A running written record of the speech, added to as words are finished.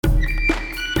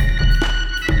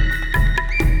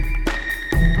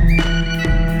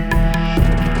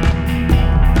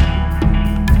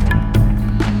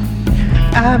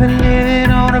been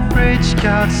living on a bridge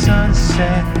called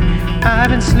sunset. I've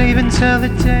been sleeping till the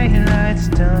daylight's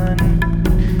done.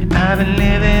 I've been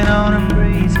living on a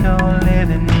breeze called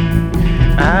living.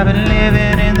 I've been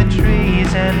living in the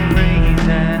trees and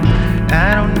breathing.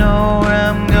 I don't know where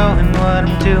I'm going, what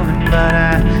I'm doing, but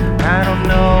I don't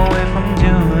know if I'm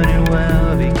doing it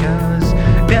well, because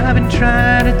I've been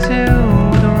trying to do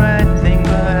the right thing,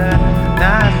 but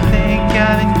I think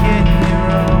I've been getting it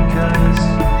wrong, 'cause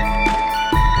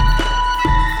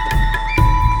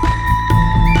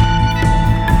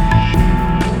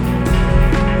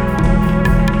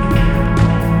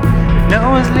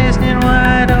no one's listening.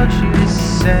 Why don't you just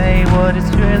say what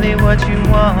it's really what you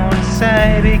want to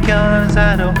say? Because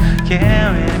I don't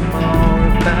care anymore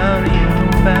about you,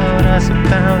 about us,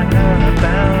 about her,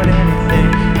 about anything.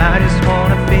 I just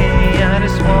wanna be, I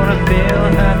just wanna feel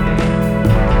happy.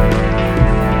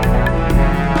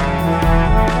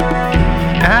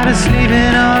 I've been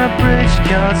sleeping on a bridge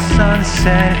called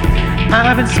sunset.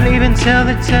 I've been sleeping till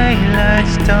the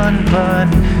daylight's done, but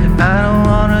I don't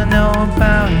wanna know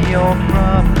about your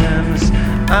problems.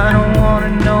 I don't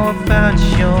wanna know about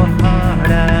your heart.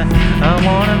 I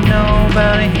wanna know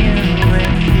about you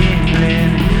and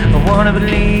healing. I wanna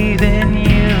believe in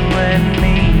you and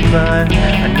me, but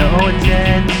I know it's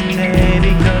dead today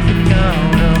because we're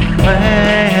gone away.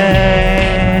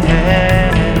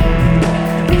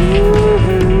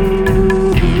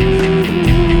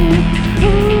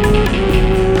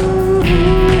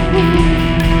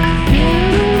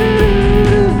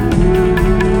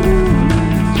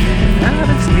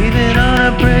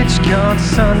 Called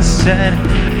sunset.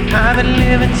 I've been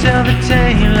living till the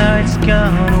daylight's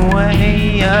gone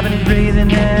away. I've been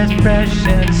breathing air fresh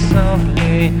and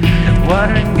softly,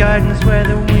 watering gardens where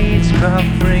the weeds grow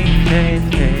free.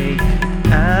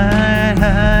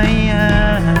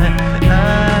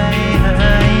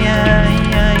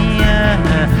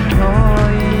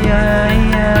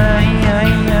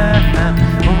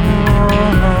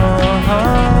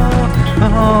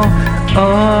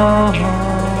 Oh,